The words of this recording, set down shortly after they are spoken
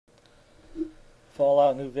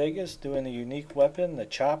Fallout New Vegas doing the unique weapon, the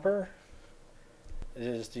chopper. It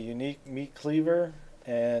is the unique meat cleaver,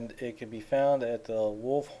 and it can be found at the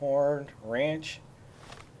Wolfhorn Ranch.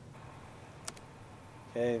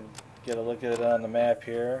 Okay, get a look at it on the map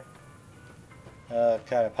here.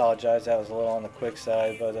 Kind of apologize, that was a little on the quick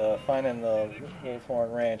side, but finding the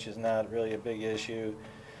Wolfhorn Ranch is not really a big issue.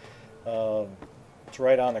 It's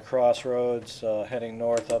right on the crossroads, heading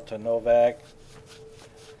north up to Novak.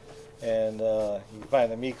 And you can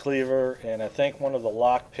find the meat cleaver, and I think one of the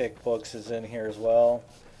lockpick books is in here as well.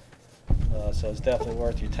 So it's definitely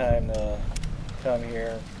worth your time to come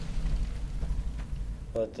here.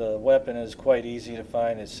 But the weapon is quite easy to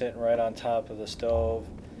find. It's sitting right on top of the stove.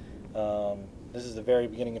 This is the very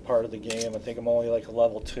beginning part of the game. I think I'm only like a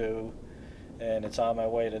level 2, and it's on my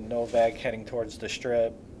way to Novak, heading towards the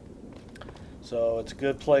Strip. So it's a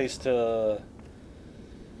good place to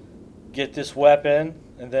get this weapon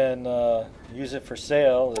and then use it for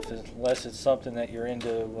sale, unless it's something that you're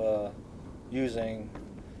into using.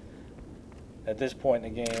 At this point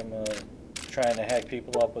in the game, trying to hack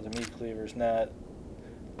people up with a meat cleaver is not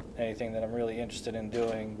anything that I'm really interested in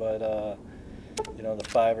doing, but you know, the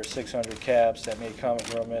 500 or 600 caps that may come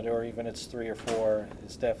from it, or even it's 3 or 4,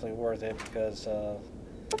 it's definitely worth it because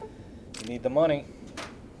you need the money.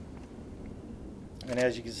 And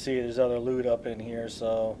as you can see, there's other loot up in here,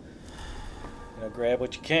 so you know, grab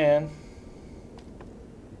what you can.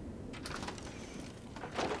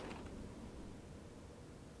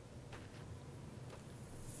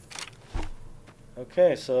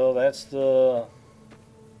 Okay, so that's the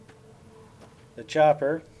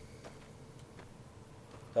chopper.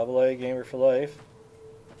 AA Gamer for Life.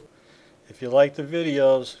 If you like the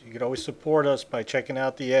videos, you can always support us by checking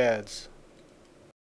out the ads.